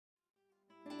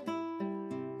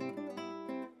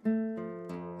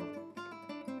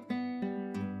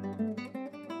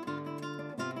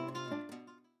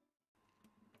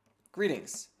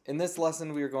Greetings! In this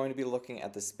lesson we are going to be looking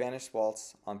at the Spanish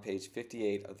Waltz on page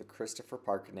 58 of the Christopher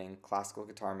Parkening Classical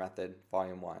Guitar Method,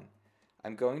 Volume 1.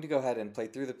 I'm going to go ahead and play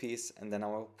through the piece and then I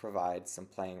will provide some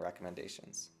playing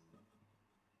recommendations.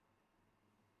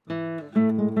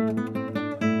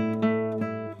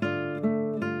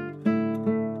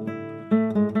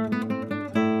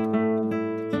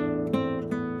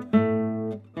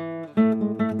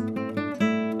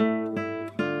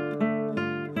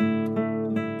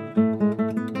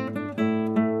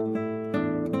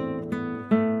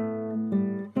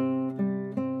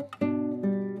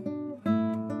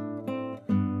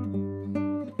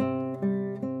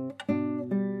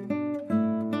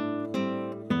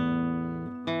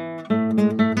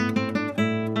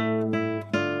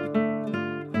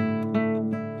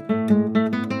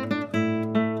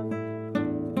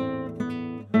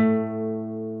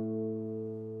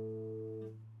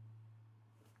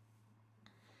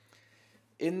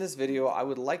 In this video, I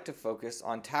would like to focus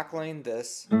on tackling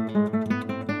this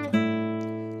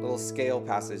little scale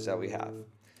passage that we have.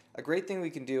 A great thing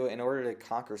we can do in order to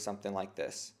conquer something like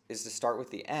this is to start with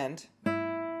the end,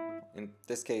 in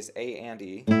this case A and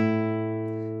E,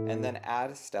 and then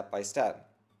add step by step.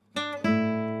 If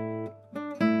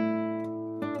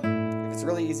it's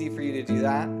really easy for you to do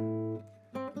that,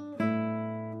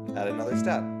 add another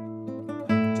step.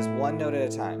 Just one note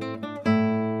at a time.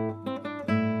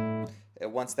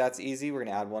 Once that's easy, we're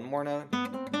going to add one more note.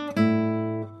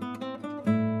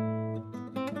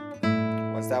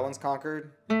 Once that one's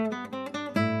conquered, can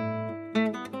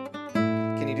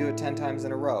you do it 10 times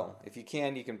in a row? If you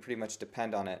can pretty much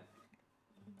depend on it.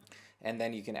 And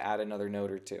then you can add another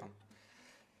note or two.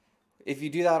 If you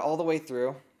do that all the way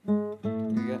through, and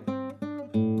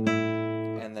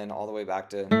then all the way back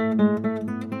to,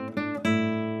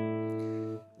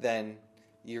 then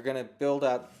you're going to build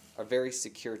up a very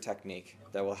secure technique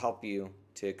that will help you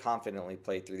to confidently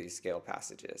play through these scale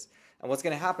passages. And what's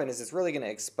going to happen is it's really going to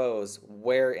expose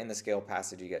where in the scale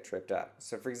passage you get tripped up.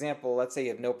 So for example, let's say you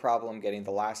have no problem getting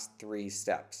the last 3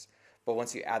 steps, but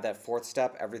once you add that 4th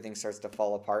step, everything starts to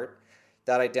fall apart.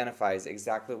 That identifies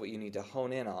exactly what you need to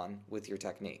hone in on with your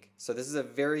technique. So this is a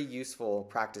very useful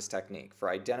practice technique for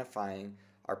identifying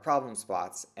our problem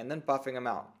spots and then buffing them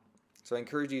out. So I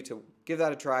encourage you to give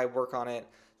that a try, work on it.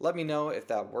 Let me know if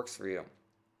that works for you.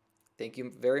 Thank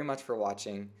you very much for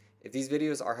watching. If these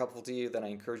videos are helpful to you, then I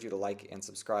encourage you to like and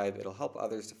subscribe. It'll help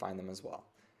others to find them as well.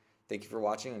 Thank you for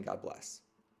watching and God bless.